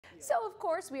So, of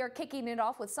course, we are kicking it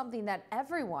off with something that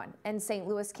everyone in St.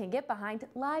 Louis can get behind: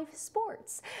 live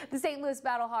sports. The St. Louis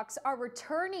Battlehawks are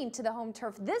returning to the home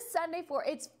turf this Sunday for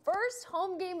its first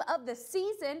home game of the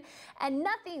season, and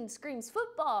nothing screams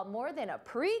football more than a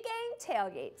pregame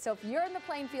tailgate. So if you're in the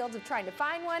playing fields of trying to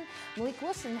find one, Malik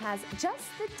Wilson has just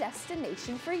the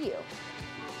destination for you.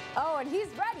 Oh, and he's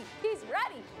ready. He's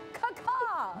ready.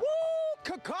 Caw-caw! Woo!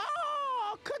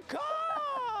 Caw-caw!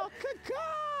 Caw-caw!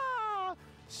 Caw-caw!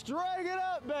 Strike it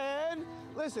up, man.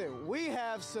 Listen, we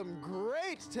have some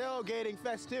great tailgating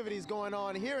festivities going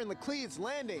on here in Laclede's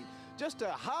Landing. Just a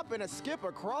hop and a skip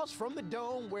across from the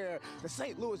dome where the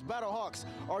St. Louis Battlehawks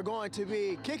are going to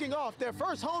be kicking off their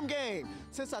first home game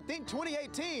since, I think,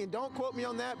 2018. Don't quote me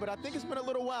on that, but I think it's been a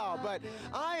little while. But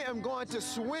I am going to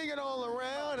swing it all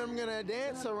around. I'm going to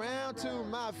dance around to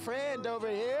my friend over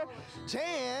here,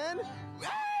 Jan. Hey,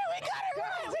 we got it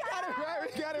right. We got it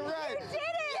right. We got it right. You did it.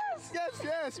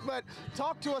 Yes. But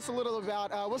talk to us a little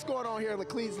about what's going on here at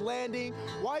Laclede's Landing,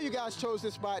 why you guys chose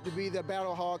this spot to be the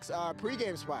Battlehawks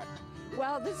pregame spot.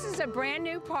 Well, this is a brand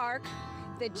new park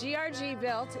that GRG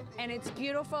built, and it's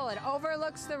beautiful. It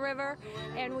overlooks the river,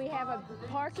 and we have a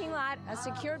parking lot, a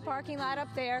secured parking lot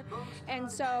up there,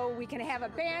 and so we can have a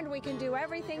band, we can do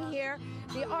everything here.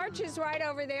 The arch is right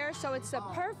over there, so it's the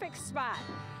perfect spot.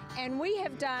 And we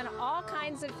have done all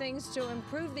kinds of things to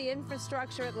improve the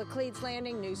infrastructure at Laclede's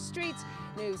Landing: new streets,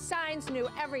 new signs, new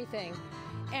everything.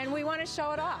 And we want to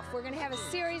show it off. We're going to have a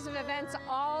series of events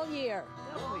all year.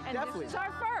 Definitely. This is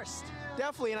our first.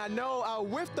 Definitely, and I know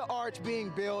with the arch being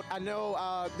built, I know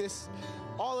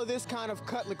all of this kind of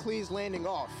cut Laclede's Landing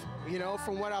off, you know,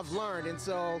 from what I've learned. And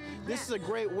so this is a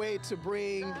great way to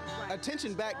bring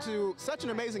attention back to such an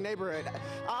amazing neighborhood.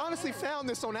 I honestly found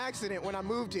this on accident when I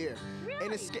moved here. Really?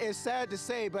 And it's sad to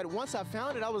say, but once I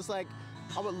found it, I was like,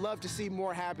 I would love to see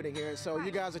more happening here. So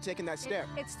you guys are taking that step.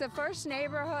 It's the first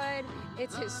neighborhood.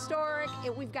 It's historic.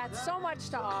 We've got so much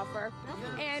to offer,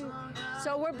 and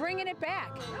so we're bringing it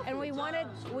back. And we want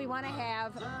to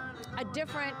have a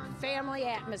different family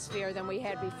atmosphere than we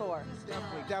had before.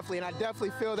 Definitely, and I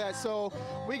definitely feel that. So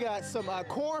we got some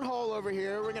cornhole over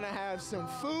here. We're gonna have some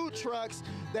food trucks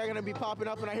that are gonna be popping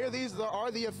up, and I hear these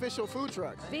are the official food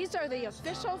trucks. These are the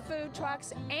official food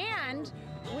trucks, and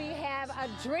we have a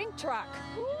drink truck.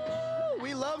 Woo!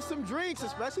 We love some drinks,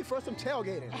 especially for some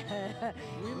tailgating.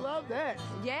 We love that.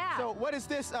 Yeah. So what is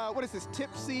this? What is this?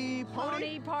 Tipsy Pony?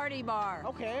 Pony Party Bar.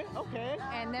 Okay.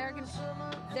 And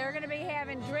they're gonna be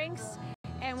having drinks,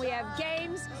 and we have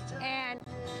games and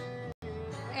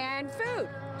food.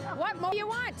 What more do you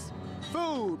want?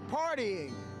 Food,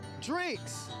 partying,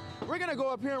 drinks. We're gonna go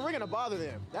up here and we're gonna bother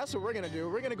them. That's what we're gonna do.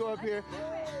 We're gonna go up here.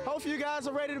 Hopefully you guys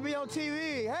are ready to be on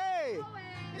TV. Hey!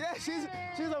 Yeah, she's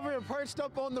over here perched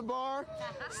up on the bar.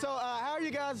 So how are you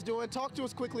guys doing? Talk to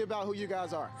us quickly about who you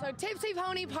guys are. So Tipsy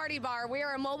Pony Party Bar, we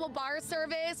are a mobile bar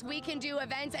service. We can do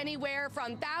events anywhere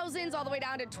from thousands all the way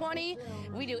down to 20.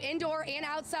 We do indoor and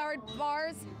outside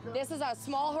bars. This is a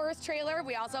small horse trailer.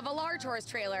 We also have a large horse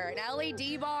trailer, an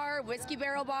LED bar, whiskey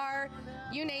barrel bar,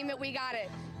 you name it, we got it.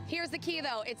 Here's the key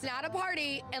though, it's not a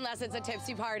party unless it's a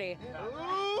tipsy party.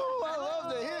 Ooh, I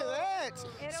love to hear that.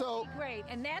 It'll be great,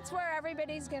 and that's where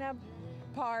everybody's gonna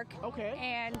park. Okay.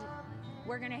 And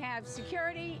we're gonna have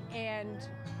security and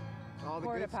all the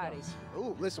porta good stuff. potties.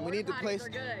 Ooh, listen, we need the place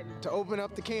to open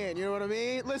up the can, you know what I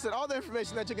mean? Listen, all the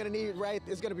information that you're gonna need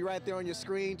is gonna be right there on your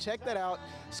screen. Check that out,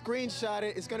 screenshot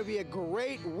it. It's gonna be a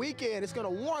great weekend. It's gonna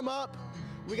warm up.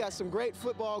 We got some great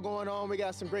football going on. We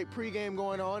got some great pregame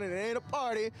going on, and it ain't a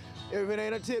party if it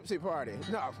ain't a tipsy party.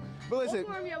 No, but listen.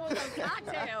 We'll warm you up with some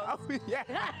cocktails. Oh, yeah.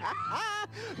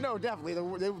 No, definitely. They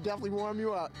will definitely warm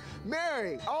you up.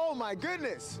 Mary, oh my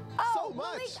goodness. Oh, so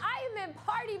much. Malik, I am in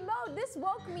party mode. This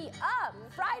woke me up.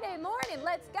 Friday morning,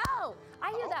 let's go.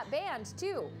 I hear that band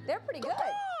too. They're pretty good.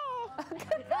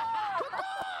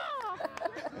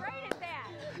 Great at that.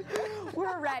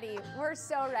 We're ready. We're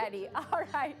so ready. All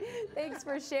right. Thanks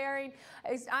for sharing.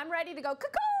 I'm ready to go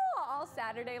caw-caw all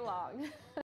Saturday long.